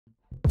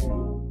Hi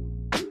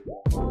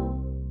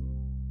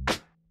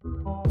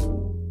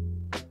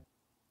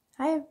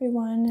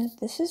everyone,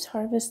 this is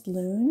Harvest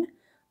Loon.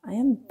 I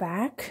am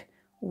back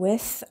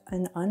with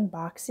an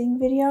unboxing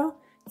video.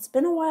 It's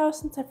been a while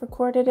since I've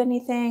recorded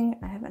anything.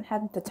 I haven't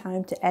had the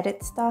time to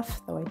edit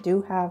stuff, though I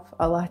do have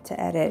a lot to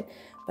edit.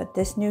 But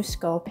this new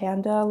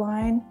Skullpanda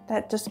line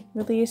that just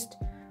released,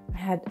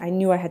 I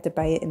knew I had to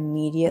buy it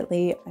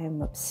immediately. I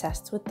am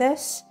obsessed with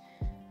this.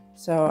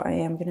 So I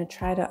am gonna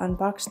try to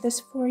unbox this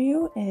for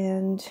you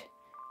and,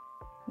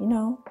 you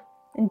know,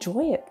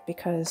 enjoy it,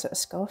 because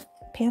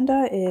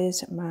Skullpanda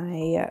is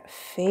my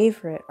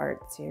favorite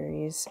art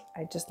series.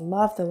 I just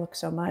love the look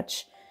so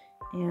much.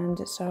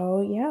 And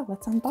so yeah,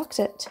 let's unbox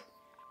it.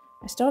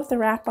 I still have the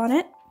wrap on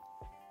it.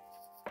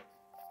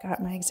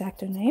 Got my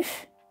X-Acto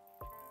knife.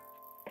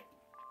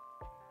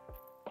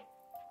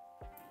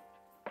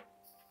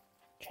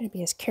 Try to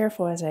be as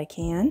careful as I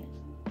can.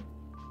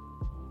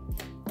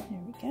 There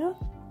we go.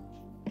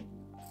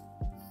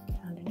 Get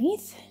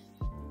underneath.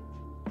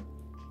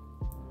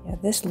 Yeah,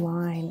 this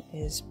line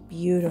is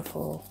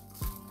beautiful.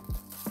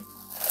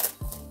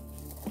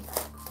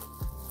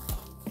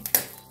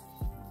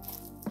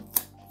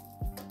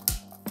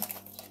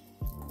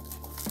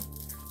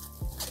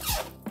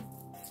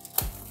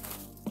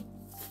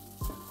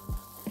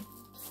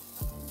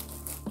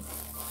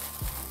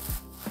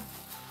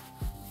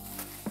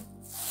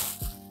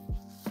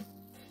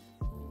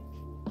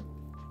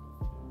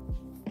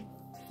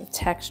 The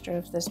texture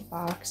of this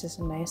box is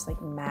a nice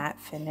like matte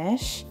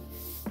finish.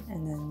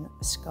 And then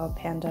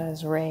Skullpanda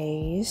is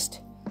raised.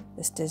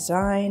 This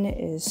design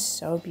is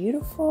so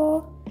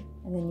beautiful.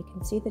 And then you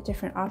can see the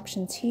different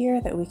options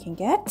here that we can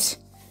get.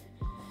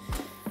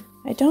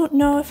 I don't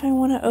know if I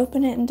want to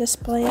open it and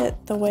display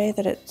it the way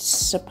that it's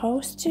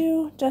supposed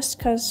to, just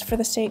because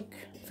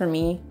for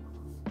me,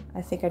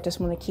 I think I just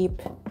want to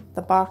keep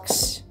the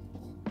box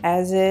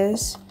as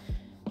is.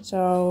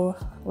 So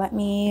let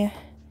me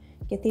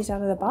get these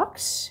out of the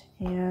box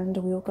and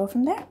we will go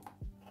from there.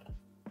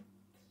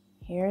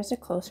 Here's a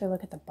closer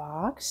look at the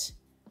box.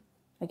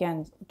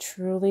 Again,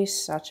 truly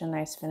such a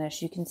nice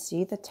finish. You can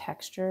see the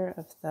texture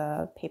of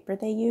the paper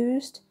they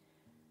used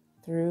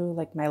through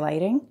like my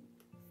lighting.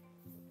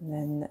 And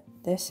then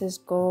this is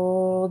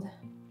gold.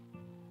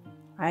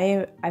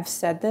 I've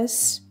said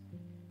this,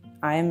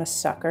 I am a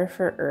sucker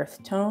for earth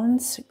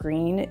tones.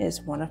 Green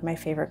is one of my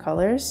favorite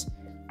colors.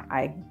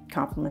 I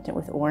complement it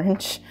with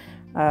orange.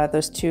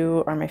 Those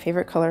two are my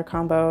favorite color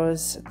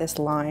combos. This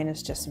line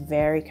is just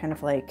very kind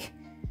of like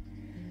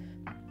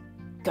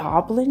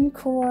goblin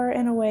core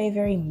in a way,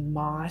 very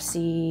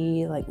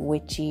mossy, like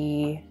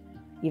witchy,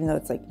 even though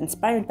it's like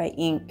inspired by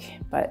ink,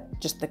 but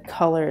just the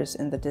colors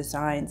and the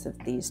designs of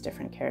these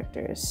different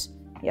characters.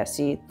 Yeah,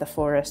 see the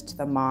forest,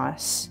 the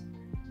moss.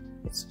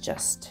 It's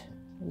just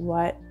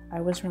what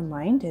I was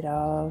reminded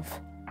of.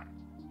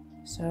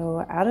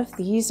 So out of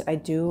these, I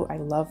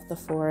love the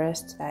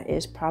forest. That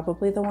is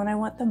probably the one I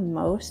want the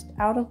most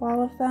out of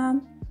all of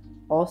them.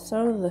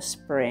 Also the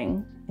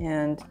spring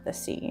and the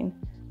scene.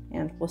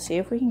 And we'll see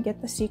if we can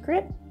get the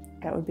secret.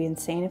 That would be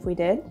insane if we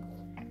did.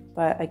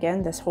 But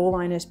again, this whole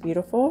line is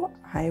beautiful.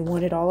 I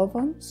wanted all of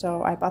them,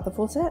 so I bought the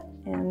full set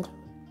and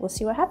we'll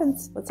see what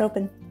happens. Let's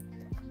open.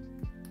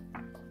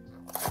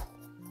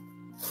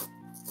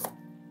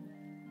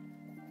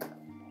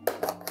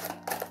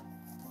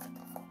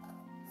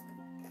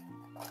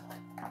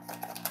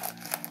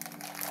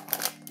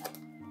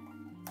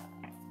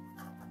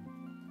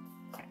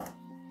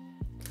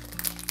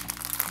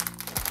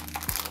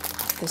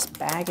 This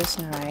bag is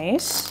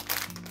nice.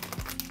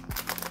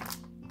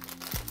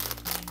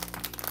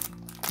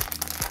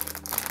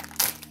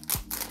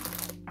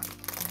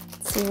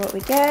 Let's see what we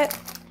get.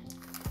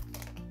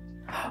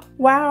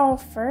 Wow,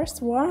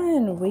 first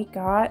one we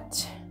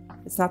got.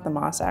 It's not the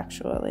moss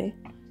actually.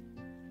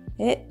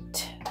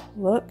 It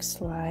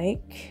looks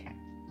like,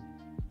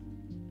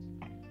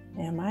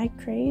 am I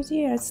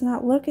crazy? It's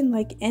not looking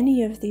like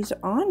any of these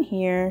on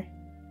here.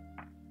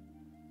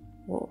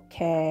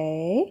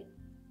 Okay.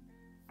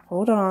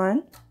 Hold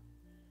on.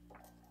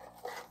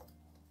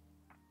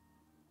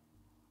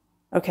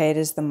 Okay, it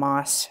is the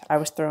moss. I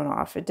was thrown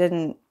off. It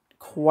didn't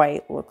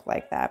quite look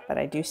like that, but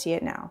I do see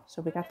it now.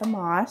 So we got the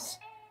moss.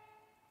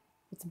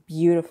 It's a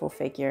beautiful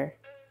figure.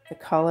 The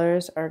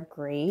colors are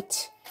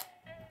great.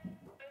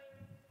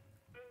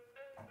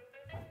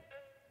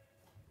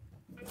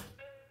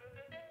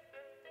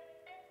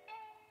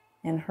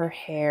 And her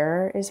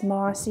hair is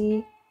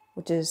mossy,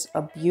 which is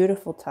a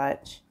beautiful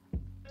touch.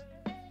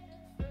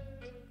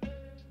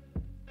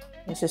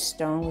 There's a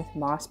stone with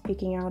moss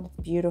peeking out.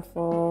 It's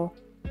beautiful.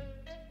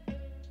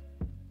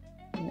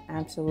 An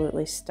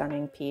absolutely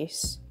stunning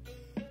piece.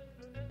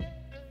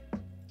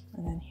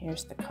 And then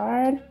here's the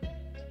card.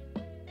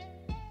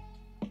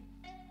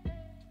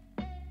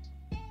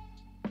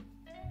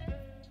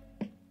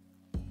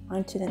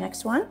 On to the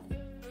next one.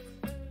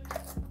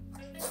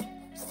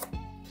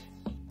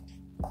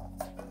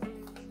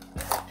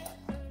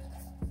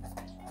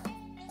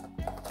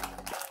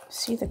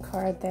 see the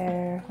card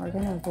there. We're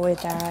gonna avoid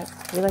that.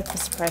 We like to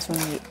surprise when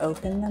we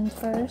open them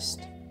first.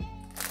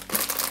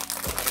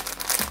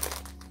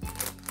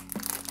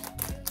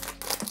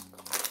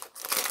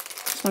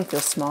 This one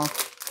feels small.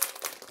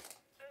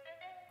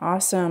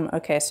 Awesome.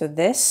 Okay, so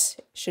this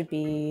should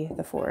be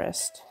the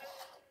forest.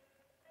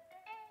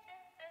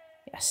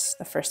 Yes,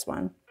 the first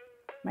one.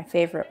 My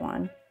favorite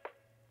one.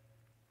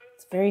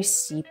 It's very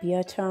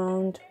sepia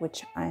toned,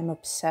 which I'm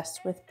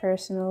obsessed with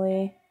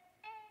personally.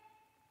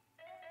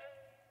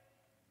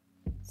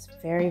 It's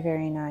very,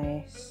 very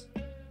nice.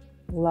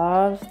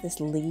 Love this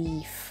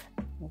leaf.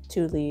 Well,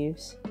 2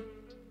 leaves.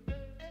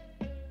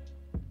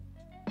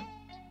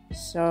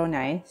 So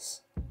nice.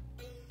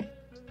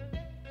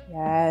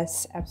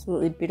 Yes,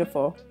 absolutely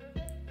beautiful.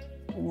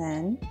 And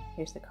then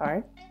here's the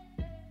card.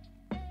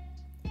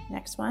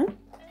 Next one.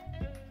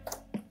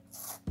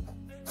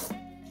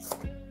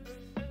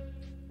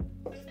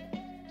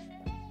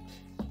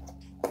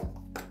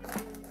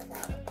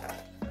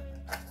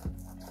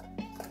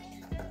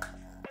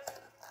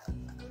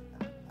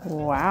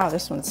 Wow,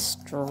 this one's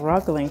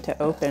struggling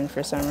to open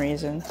for some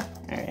reason.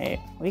 All right,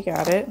 we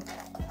got it.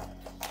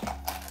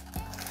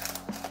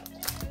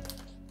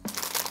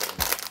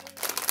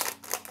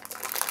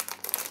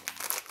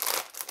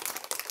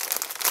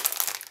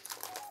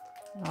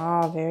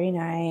 Oh, very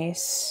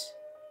nice.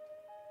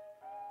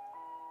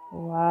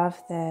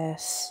 Love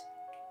this.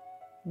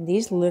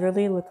 These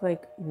literally look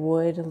like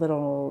wood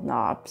little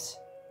knobs.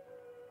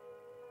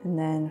 And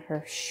then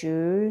her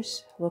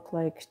shoes look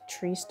like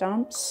tree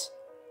stumps.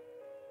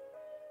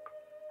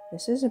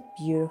 This is a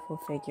beautiful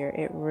figure.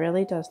 It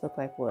really does look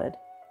like wood.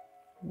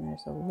 And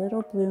there's a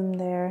little bloom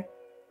there.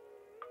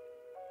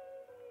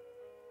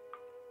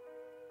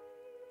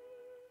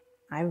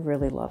 I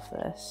really love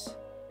this.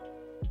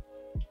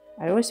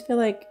 I always feel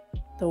like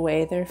the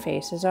way their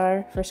faces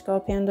are for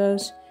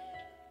Skullpandas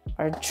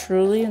are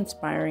truly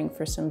inspiring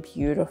for some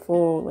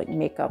beautiful like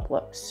makeup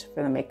looks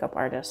for the makeup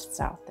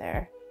artists out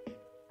there.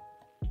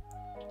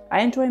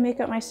 I enjoy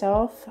makeup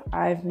myself.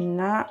 I've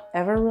not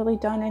ever really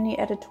done any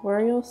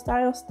editorial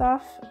style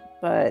stuff,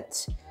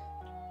 but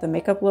the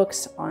makeup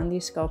looks on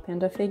these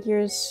Skullpanda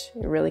figures,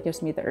 it really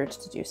gives me the urge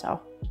to do so.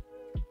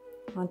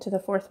 On to the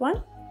 4th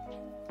one.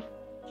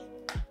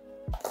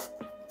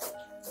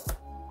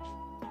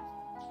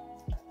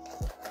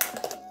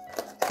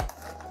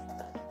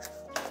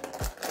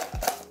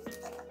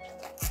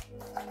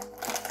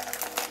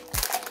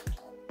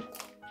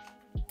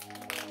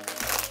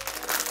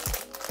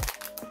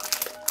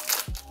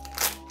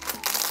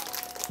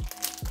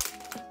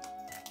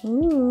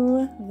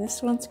 Ooh,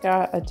 this one's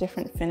got a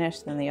different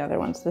finish than the other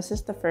ones. This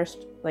is the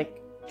first,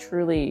 like,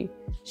 truly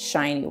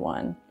shiny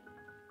one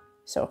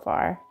so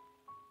far.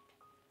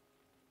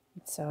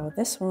 So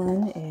this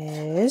one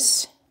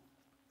is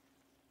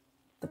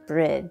the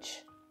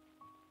bridge.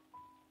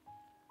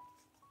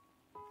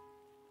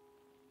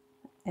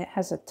 It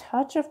has a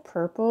touch of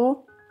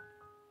purple.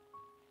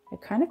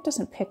 It kind of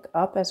doesn't pick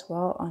up as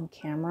well on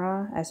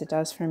camera as it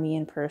does for me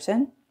in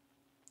person.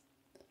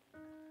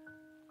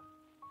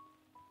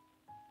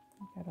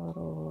 Got a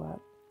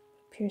little,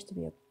 appears to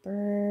be a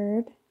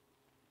bird.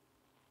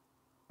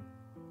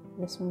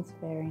 This one's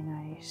very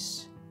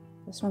nice.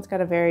 This one's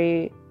got a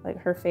very, like,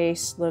 her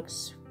face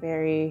looks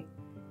very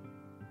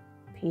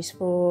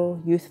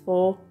peaceful,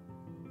 youthful.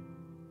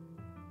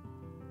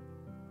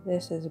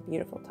 This is a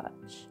beautiful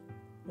touch.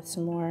 With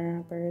some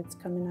more birds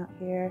coming out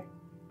here.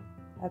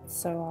 That's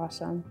so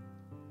awesome.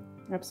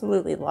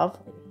 Absolutely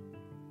lovely.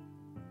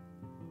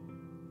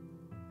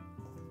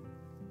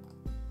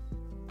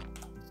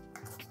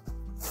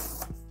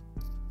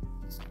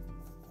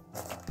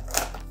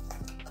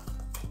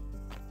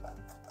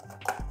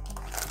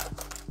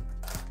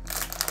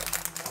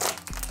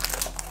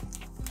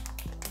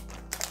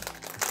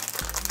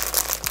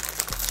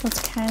 It's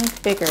kind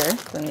of bigger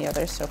than the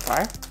others so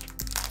far.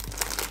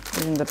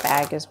 Even the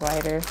bag is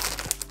wider.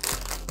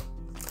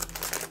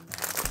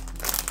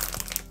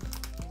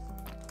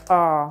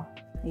 Oh,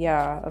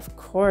 yeah, of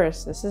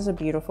course. This is a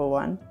beautiful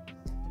one.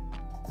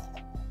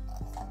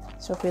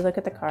 So if we look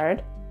at the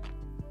card,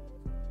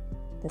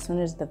 this one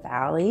is the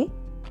valley.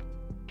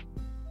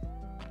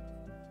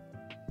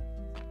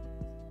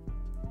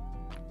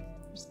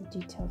 Here's the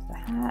detail of the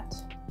hat.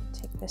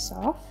 Take this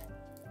off.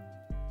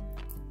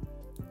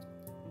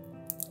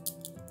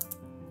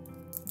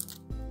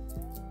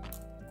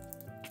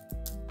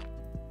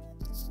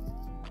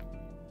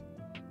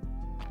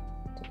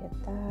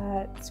 Get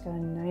that. It's got a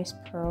nice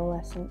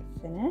pearlescent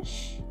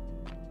finish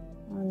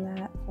on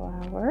that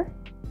flower.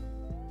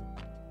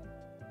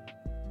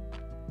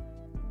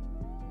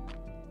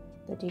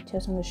 The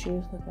details on the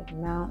shoes look like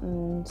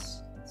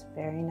mountains. It's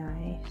very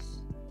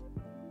nice.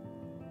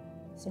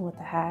 Same with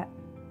the hat.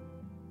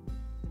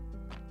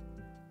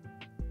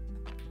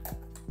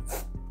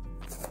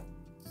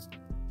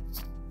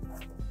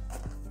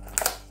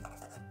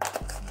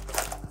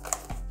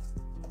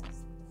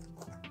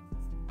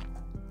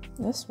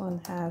 This one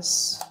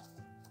has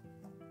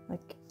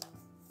like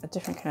a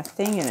different kind of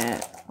thing in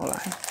it. Hold on,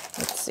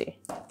 let's see.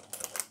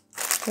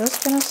 Feels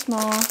kind of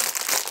small.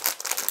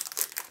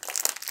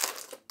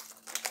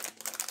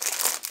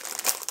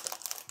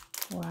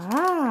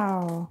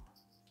 Wow.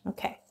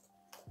 Okay.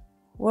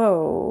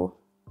 Whoa.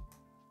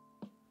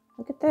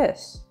 Look at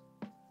this.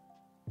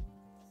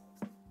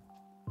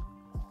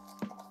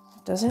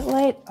 Does it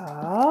light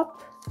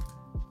up?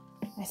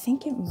 I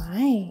think it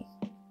might.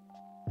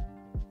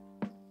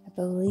 I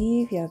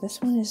believe, yeah,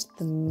 this one is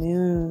the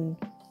moon.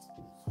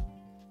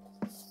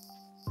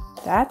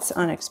 That's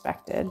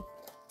unexpected.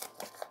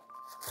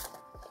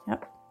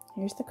 Yep,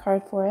 here's the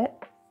card for it.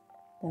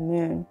 The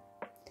moon.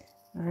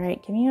 All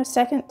right, give me a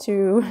second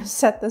to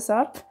set this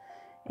up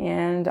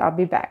and I'll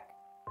be back.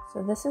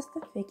 So this is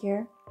the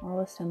figure all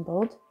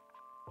assembled.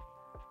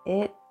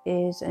 It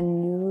is a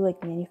new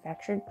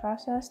manufactured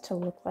process to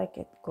look like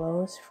it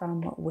glows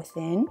from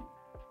within,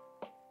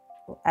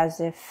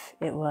 as if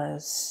it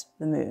was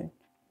the moon,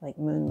 like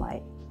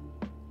moonlight.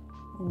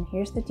 And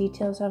here's the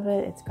details of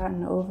it. It's got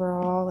an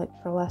overall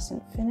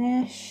pearlescent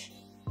finish.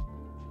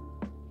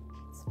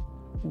 It's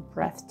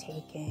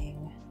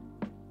breathtaking.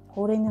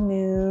 Holding the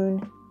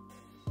moon.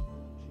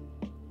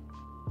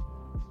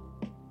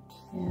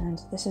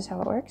 And this is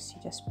how it works.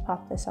 You just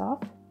pop this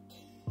off,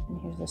 and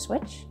here's the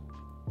switch.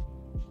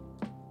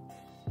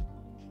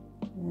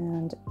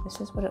 And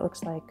this is what it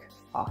looks like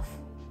off.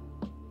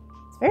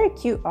 It's very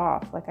cute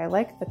off. I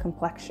like the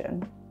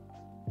complexion,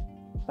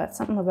 but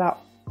something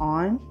about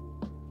on,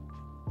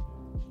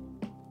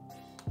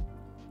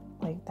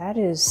 that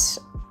is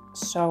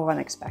so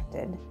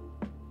unexpected.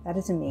 That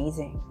is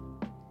amazing.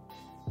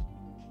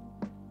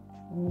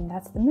 And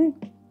that's the moon.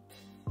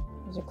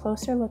 Here's a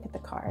closer look at the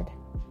card.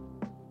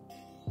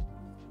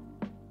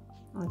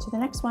 On to the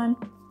next one.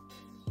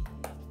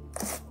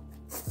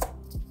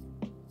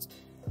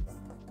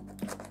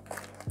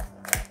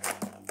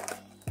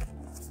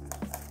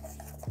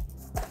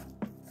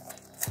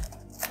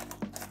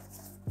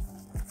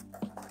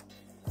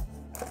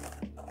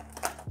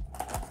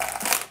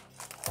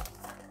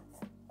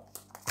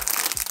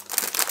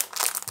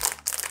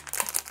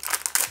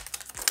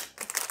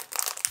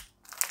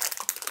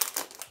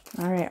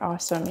 All right,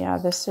 awesome. Yeah,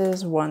 this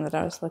is one that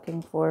I was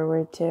looking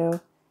forward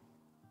to.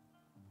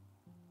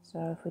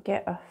 So if we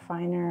get a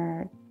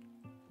finer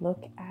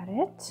look at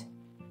it,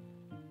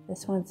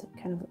 this one's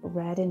kind of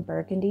red and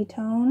burgundy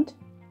toned,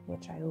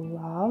 which I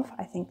love.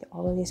 I think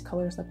all of these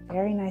colors look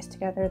very nice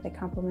together. They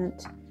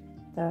complement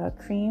the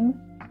cream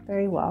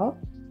very well.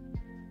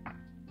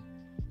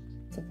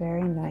 It's a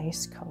very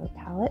nice color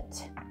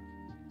palette.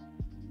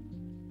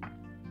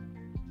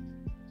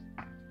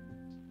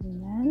 And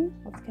then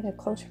let's get a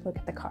closer look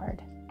at the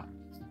card.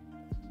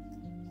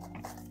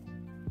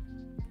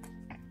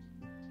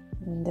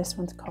 And this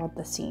one's called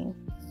The Scene.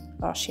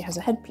 Oh, she has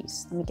a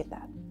headpiece. Let me get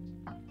that.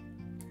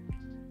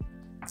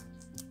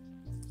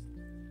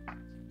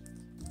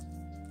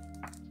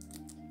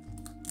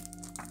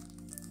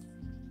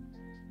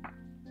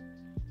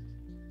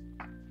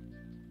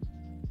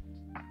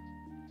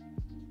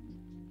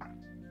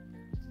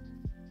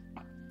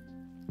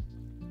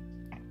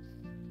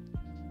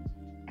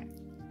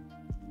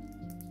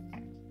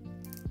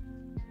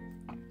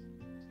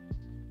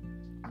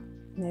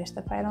 And there's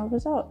the final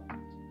result.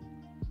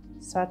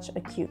 Such a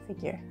cute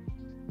figure.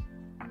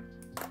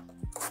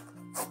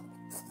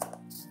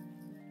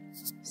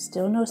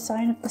 Still no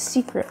sign of the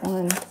secret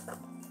one.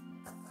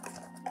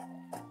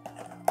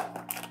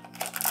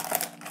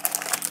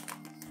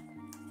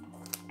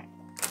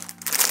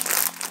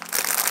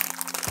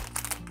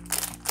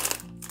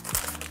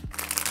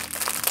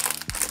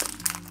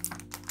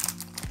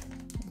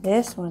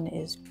 This one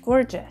is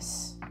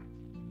gorgeous.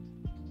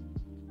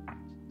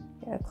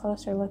 Get a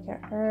closer look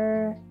at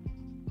her.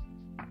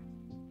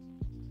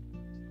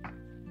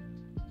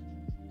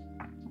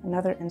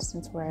 Another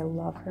instance where I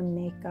love her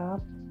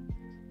makeup.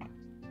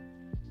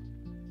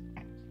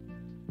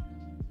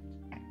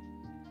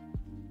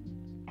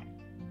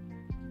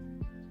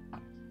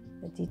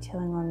 The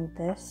detailing on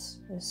this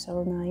is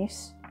so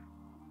nice.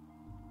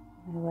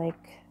 I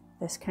like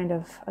this kind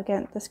of,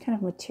 again, this kind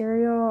of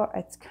material.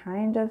 It's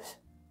kind of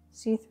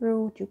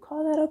see-through. Would you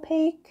call that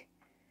opaque?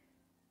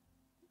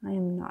 I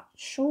am not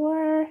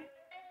sure.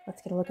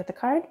 Let's get a look at the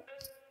card.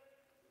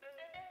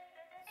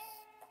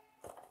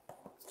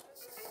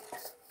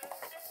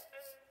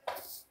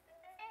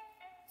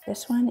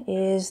 This one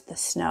is the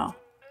snow.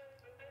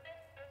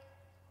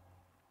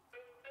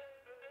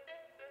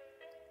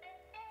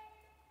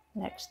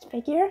 Next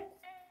figure.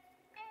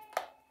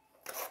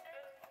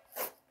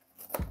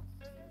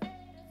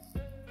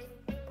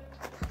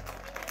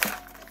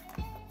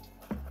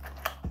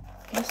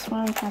 This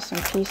one has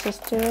some pieces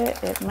to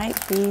it. It might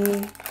be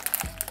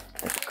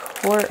the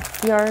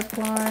courtyard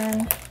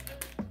one,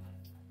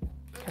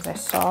 because I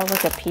saw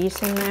a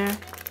piece in there.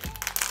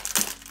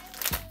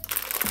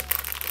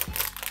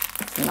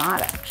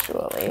 Not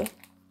actually.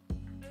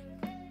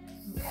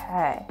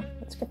 Okay,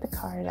 let's get the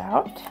card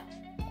out.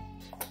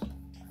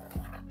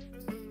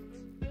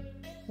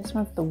 This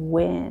one's the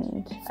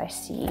wind, I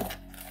see.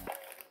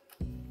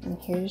 And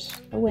here's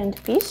the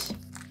wind piece.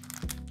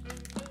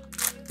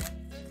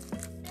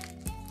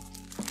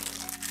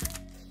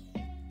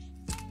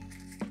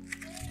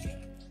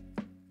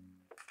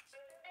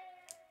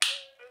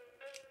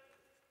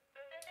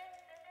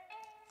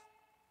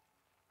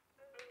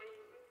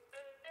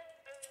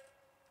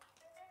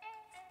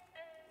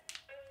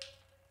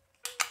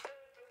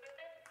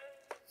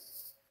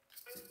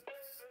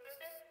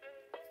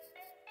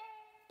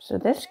 So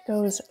this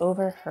goes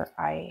over her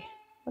eye.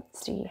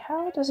 Let's see,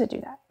 how does it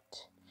do that?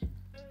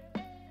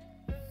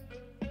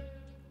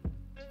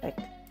 Like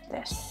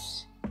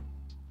this.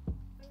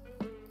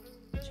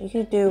 So you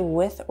could do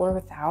with or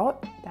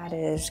without. That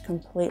is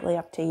completely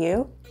up to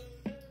you.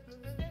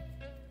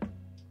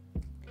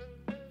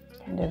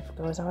 Kind of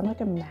goes on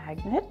like a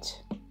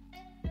magnet.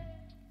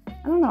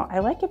 I don't know, I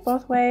like it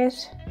both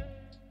ways.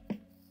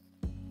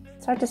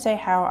 It's hard to say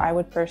how I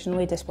would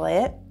personally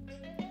display it.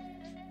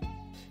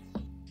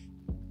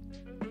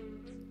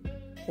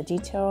 The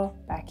detail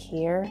back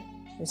here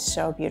is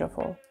so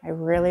beautiful. I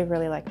really,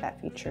 really like that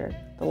feature.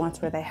 The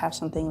ones where they have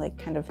something like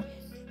kind of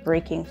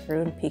breaking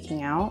through and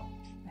peeking out.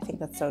 I think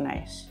that's so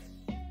nice.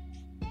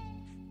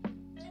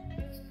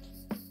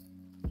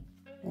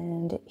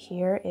 And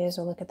here is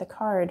a look at the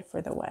card for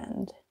the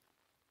wind.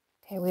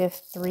 Okay, we have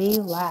 3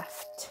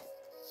 left.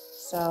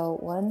 So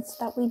ones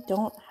that we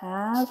don't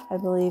have, I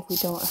believe we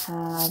don't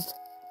have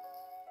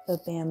the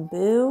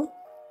bamboo,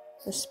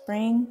 the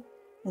spring,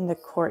 and the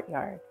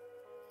courtyard.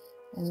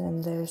 And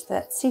then there's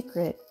that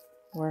secret.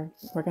 We're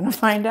gonna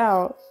find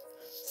out,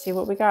 see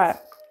what we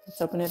got. Let's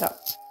open it up.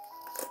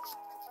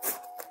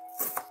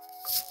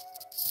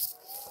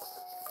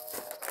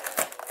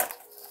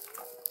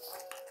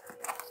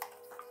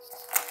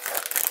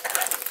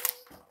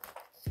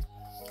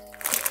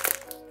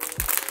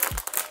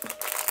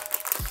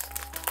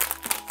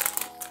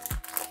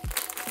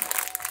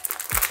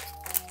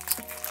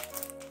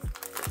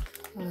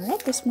 All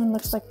right, this one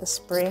looks like the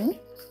spring.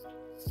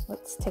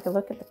 Let's take a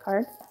look at the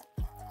card.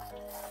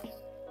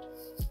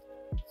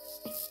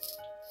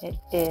 It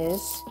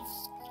is.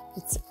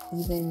 It's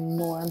even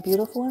more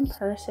beautiful in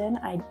person,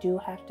 I do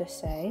have to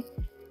say.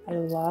 I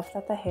love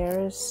that the hair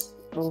is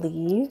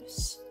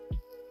leaves.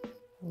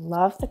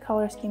 Love the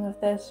color scheme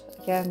of this.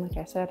 Again, like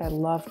I said, I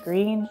love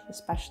green,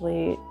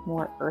 especially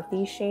more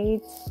earthy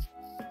shades.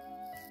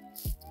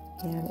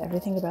 And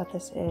everything about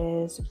this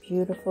is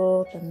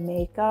beautiful. The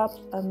makeup,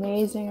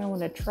 amazing. I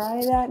want to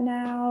try that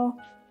now.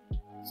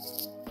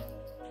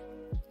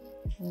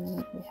 And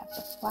then we have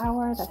the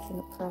flower that's in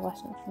the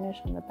pearlescent finish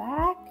on the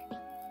back.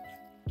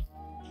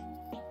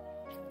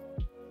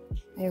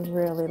 I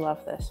really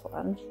love this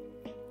one.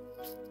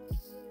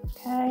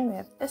 Okay, we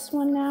have this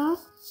one now.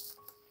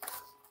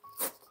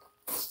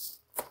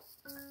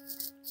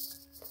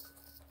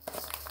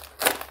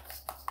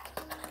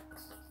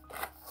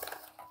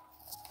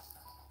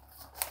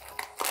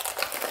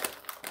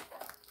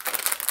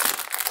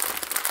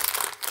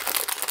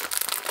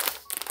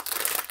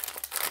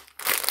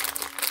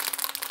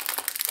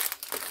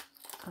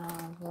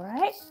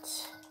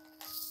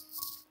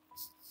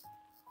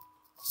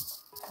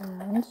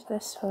 And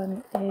this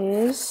one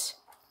is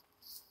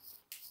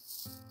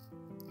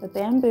the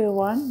bamboo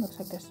one. Looks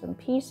like there's some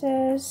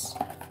pieces.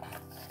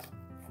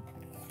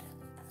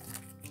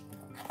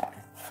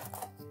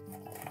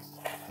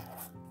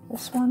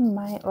 This one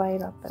might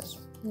light up as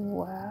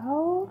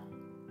well.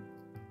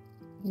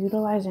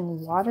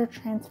 Utilizing water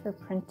transfer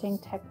printing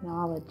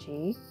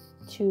technology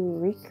to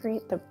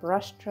recreate the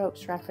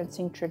brushstrokes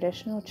referencing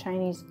traditional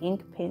Chinese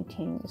ink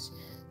paintings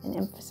and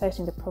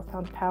emphasizing the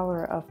profound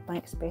power of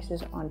blank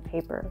spaces on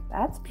paper.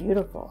 That's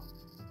beautiful.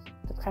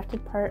 The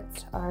crafted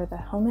parts are the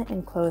helmet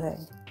and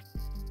clothing.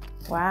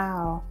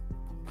 Wow.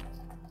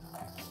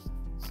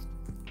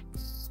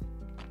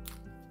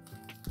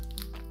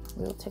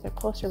 We'll take a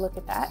closer look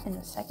at that in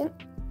a second.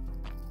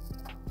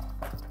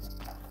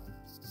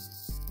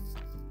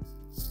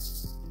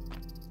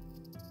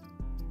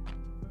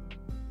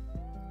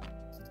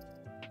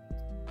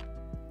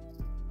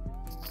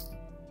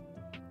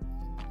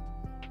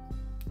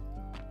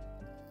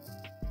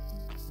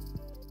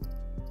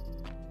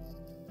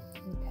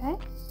 Okay,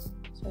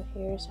 so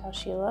here's how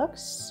she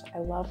looks. I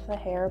love the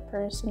hair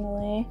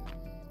personally.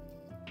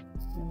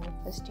 And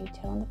with this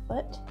detail on the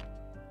foot.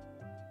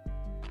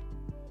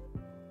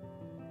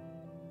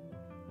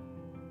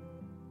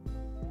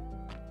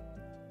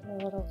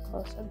 Get a little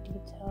close-up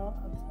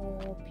detail of the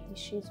little piece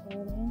she's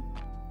holding.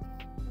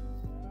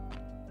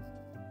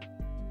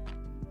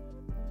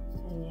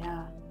 And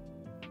yeah,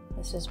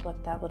 this is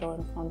what that little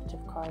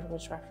informative card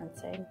was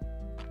referencing.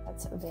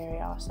 That's very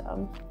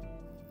awesome.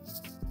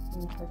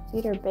 And her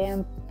feet are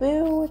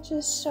bamboo, which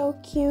is so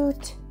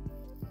cute.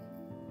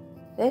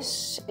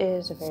 This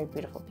is a very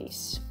beautiful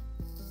piece.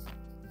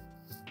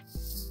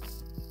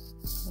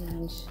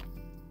 And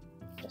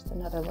just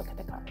another look at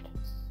the card.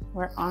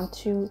 We're on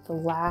to the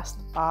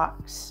last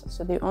box.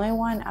 So the only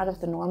one out of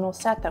the normal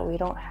set that we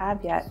don't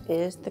have yet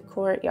is the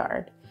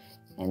courtyard.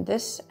 And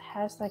this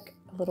has like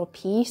a little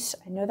piece.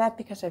 I know that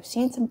because I've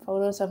seen some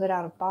photos of it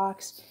out of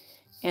box.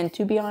 And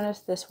to be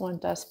honest, this one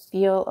does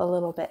feel a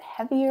little bit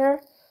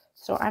heavier.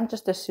 So I'm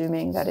just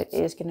assuming that it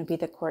is going to be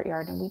the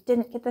courtyard, and we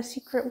didn't get the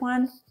secret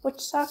one, which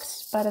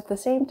sucks, but at the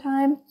same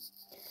time,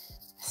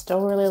 I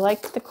still really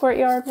liked the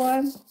courtyard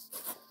one.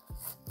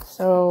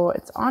 So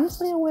it's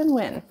honestly a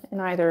win-win in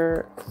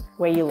either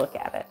way you look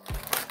at it.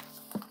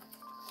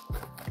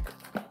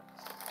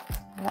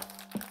 Yep.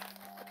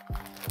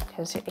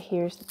 Because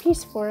here's the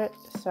piece for it,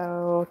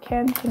 so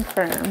can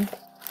confirm.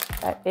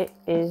 that it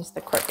is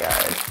the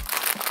courtyard.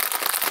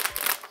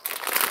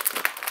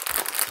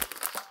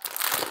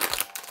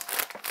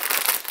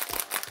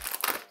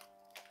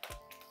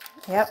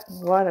 Yep,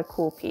 what a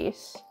cool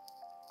piece.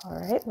 All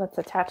right, let's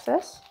attach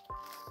this.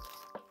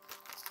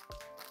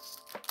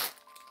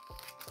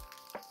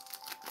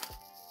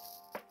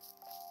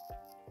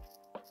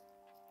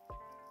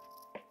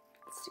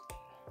 Let's see.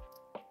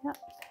 Yep.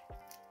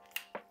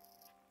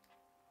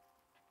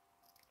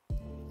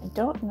 I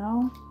don't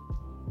know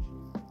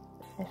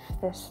if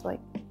this like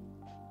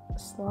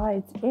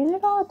slides in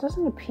at all. It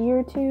doesn't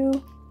appear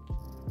to.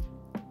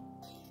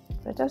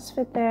 But it does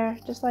fit there,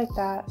 just like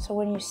that. So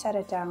when you set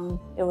it down,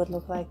 it would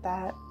look like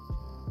that.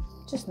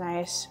 Which is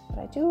nice. But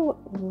I do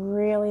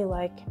really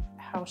like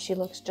how she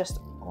looks just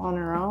on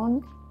her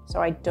own.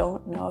 So I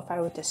don't know if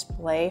I would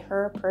display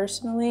her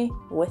personally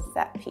with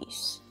that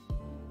piece.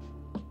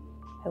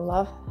 I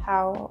love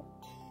how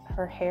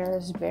her hair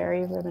is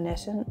very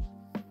reminiscent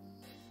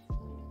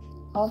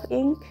of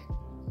ink.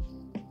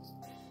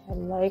 I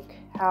like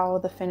how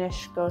the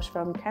finish goes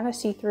from kind of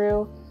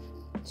see-through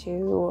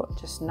to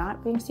just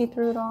not being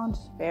see-through at all,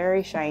 just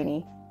very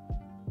shiny.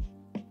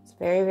 It's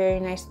very, very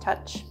nice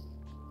touch.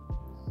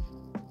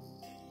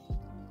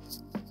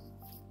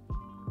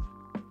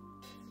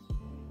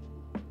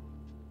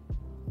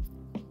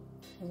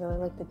 I really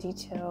like the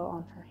detail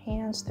on her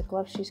hands, the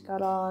gloves she's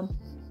got on.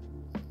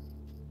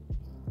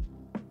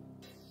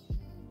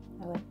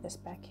 I like this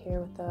back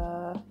here with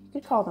the,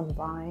 you could call them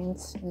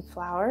vines and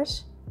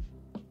flowers.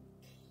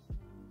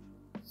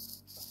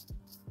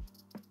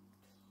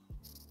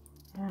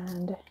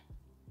 And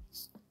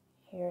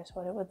here's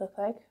what it would look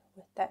like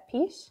with that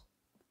piece.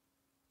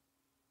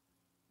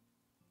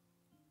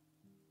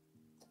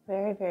 It's a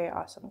very, very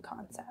awesome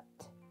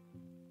concept.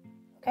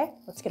 Okay,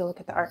 let's get a look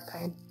at the art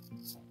card.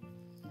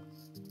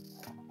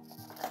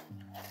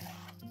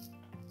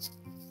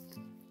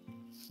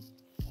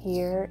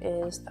 Here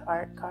is the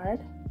art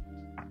card,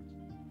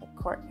 the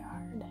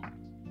courtyard.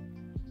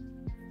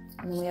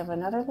 And then we have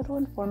another little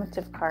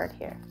informative card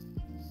here.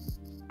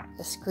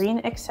 The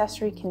screen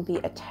accessory can be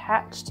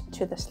attached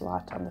to the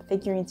slot on the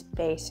figurine's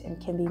base and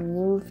can be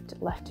moved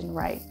left and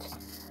right.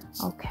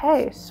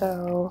 Okay,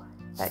 so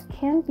that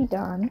can be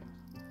done,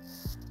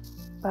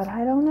 but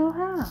I don't know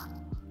how.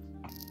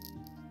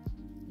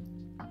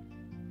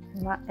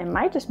 It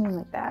might just mean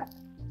like that,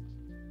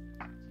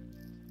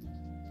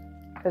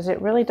 because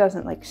it really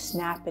doesn't like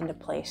snap into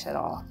place at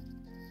all.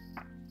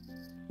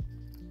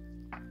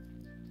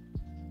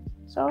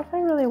 So if I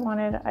really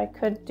wanted, I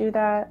could do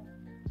that.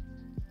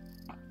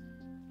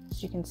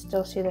 You can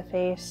still see the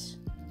face,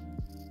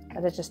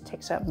 but it just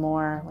takes up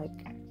more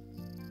like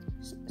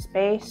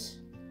space.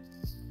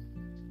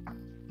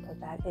 But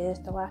that is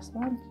the last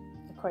one,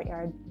 the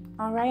courtyard.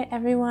 All right,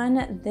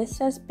 everyone, this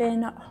has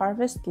been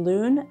Harvest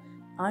Loon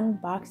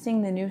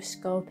unboxing the new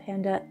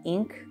Skullpanda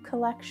ink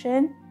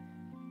collection.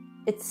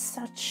 It's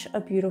such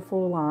a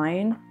beautiful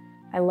line.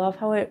 I love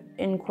how it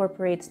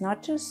incorporates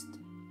not just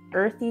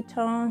earthy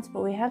tones,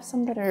 but we have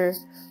some that are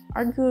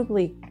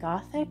arguably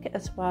gothic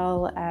as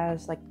well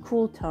as like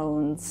cool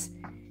tones.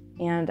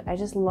 And I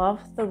just love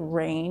the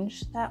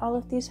range that all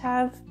of these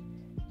have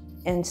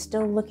and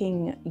still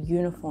looking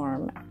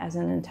uniform as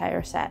an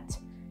entire set.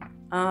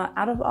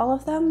 Out of all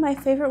of them, my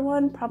favorite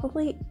one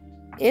probably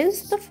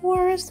is the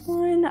forest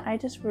one. I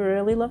just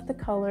really love the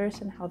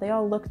colors and how they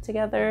all look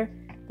together.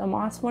 The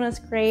moss one is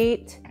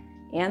great,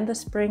 and the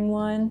spring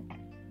one.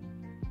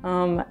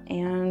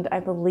 And I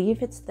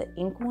believe it's the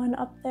ink one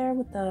up there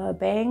with the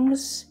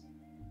bangs.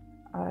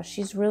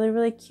 She's really,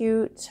 really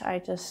cute.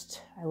 I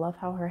love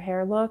how her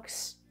hair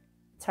looks.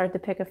 It's hard to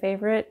pick a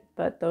favorite,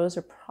 but those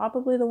are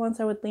probably the ones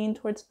I would lean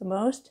towards the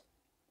most.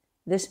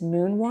 This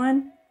moon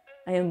one,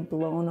 I am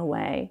blown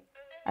away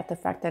at the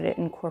fact that it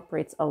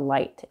incorporates a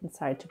light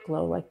inside to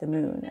glow like the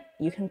moon.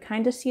 You can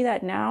kind of see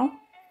that now,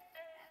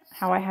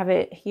 how I have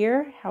it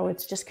here, how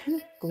it's just kind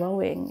of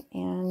glowing,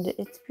 and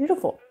it's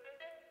beautiful.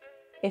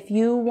 If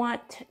you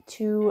want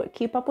to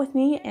keep up with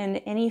me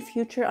and any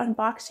future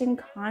unboxing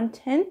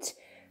content,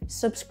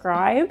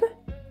 subscribe,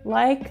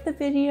 like the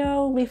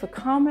video, leave a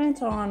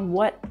comment on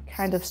what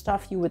kind of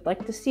stuff you would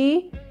like to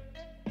see.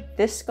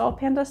 This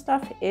Skullpanda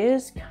stuff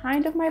is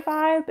kind of my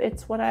vibe.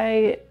 It's what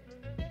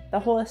the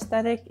whole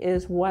aesthetic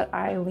is what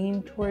I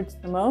lean towards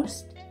the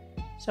most.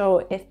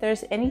 So if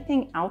there's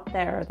anything out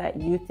there that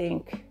you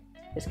think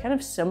is kind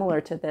of similar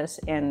to this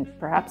and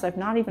perhaps I've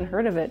not even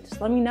heard of it,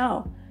 just let me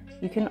know.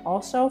 You can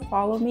also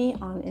follow me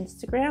on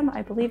Instagram.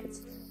 I believe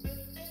it's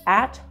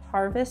at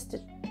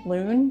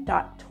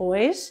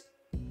harvestloon.toys.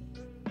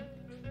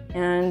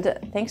 And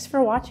thanks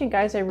for watching,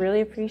 guys. I really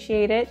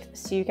appreciate it.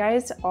 See you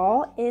guys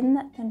all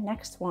in the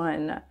next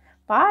one.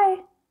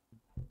 Bye.